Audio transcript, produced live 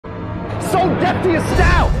so deaf to your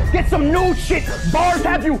style. Get some new shit. Bars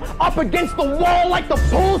have you up against the wall like the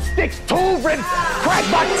pool sticks. Two ribs, crack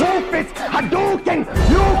my two fists. Hadouken,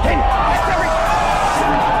 you can catch every...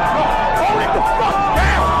 Hold it the fuck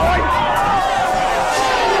down, boy.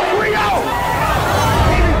 3-0.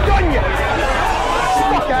 Ain't even done yet.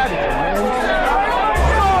 Fuck out of here, man.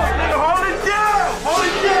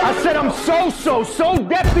 I said I'm so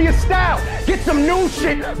deaf to your style. Get some new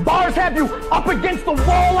shit. Bars have you up against the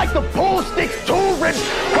wall like the pool sticks. Two ribs,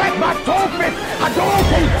 crack my toe fist.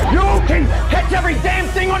 Hadouken, you can catch every damn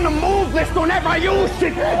thing on the move list whenever I use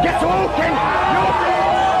shit. Guess who can? You can.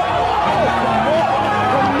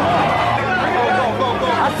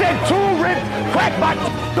 I said two ribs, crack my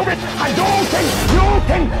toe fist. Hadouken, you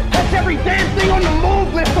can catch every damn thing on the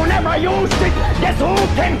move list whenever I use shit. Guess who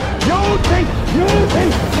can? You can. You can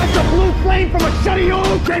catch a blue flame from a shutty you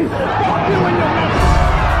can. Fuck you in your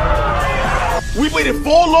mouth. We waited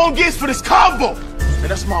 4 long years for this convo. And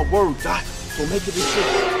that's my word, Doc. So make a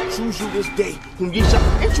decision. Choose you this day. Whom ye shall.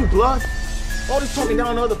 Ain't you blood? All this talking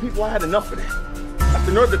down to other people, I had enough of that. Got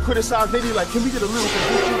the nerve to criticize niggas like, can we get a little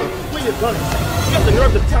conviction or where your gun is? You got the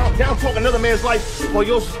nerve to down talk another man's life while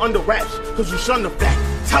yours is under wraps because you shunned the fact.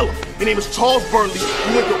 Tell him. Your name is Charles Burnley.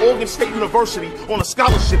 You went to Oregon State University on a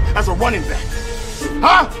scholarship as a running back.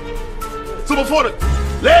 Huh? So before the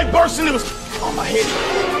leg bursting, it was on my head.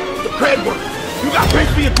 The cred work. You got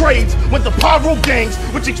benched for your grades, went to pyro gangs,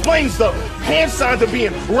 which explains the hand signs of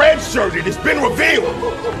being red-shirted. It's been revealed.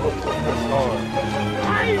 That's hard.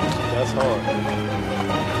 That's hard.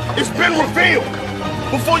 It's been revealed.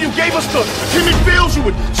 Before you gave us the Jimmy Fields, you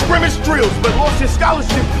would scrimmage drills, but lost your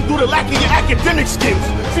scholarship due to lack of your academic skills.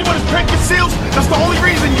 See what his pen conceals? That's the only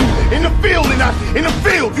reason you in the field and not in the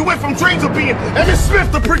field. You went from dreams of being Emmett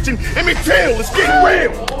Smith to preaching Emmett Till. It's getting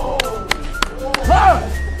real.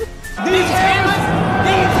 These hammers,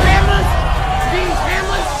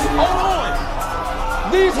 hold on.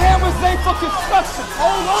 These hammers ain't for construction.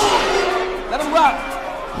 Hold on. Let them rock.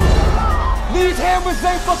 These hammers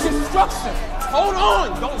ain't for construction. Hold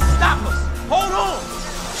on. Don't stop us. Hold on.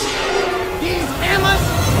 These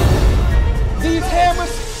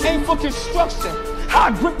hammers ain't for construction.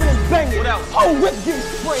 High gripping and banging. What else? Whole whip getting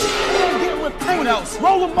sprayed. Man getting repainted. What else?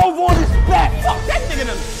 Roll him over on his back. Fuck, that nigga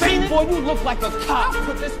done fainted. Boy, you look like a cop.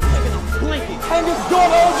 Put this nigga in a blanket. Hang his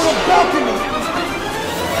daughter over the balcony.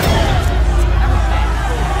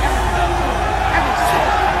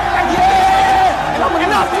 Yeah! And I'm gonna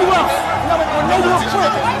knock you out.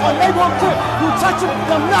 On neighborhood crib. You touch him,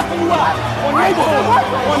 I'm knocking you out. On neighborhood.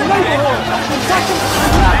 You touch him,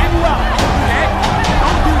 I'm knocking you out.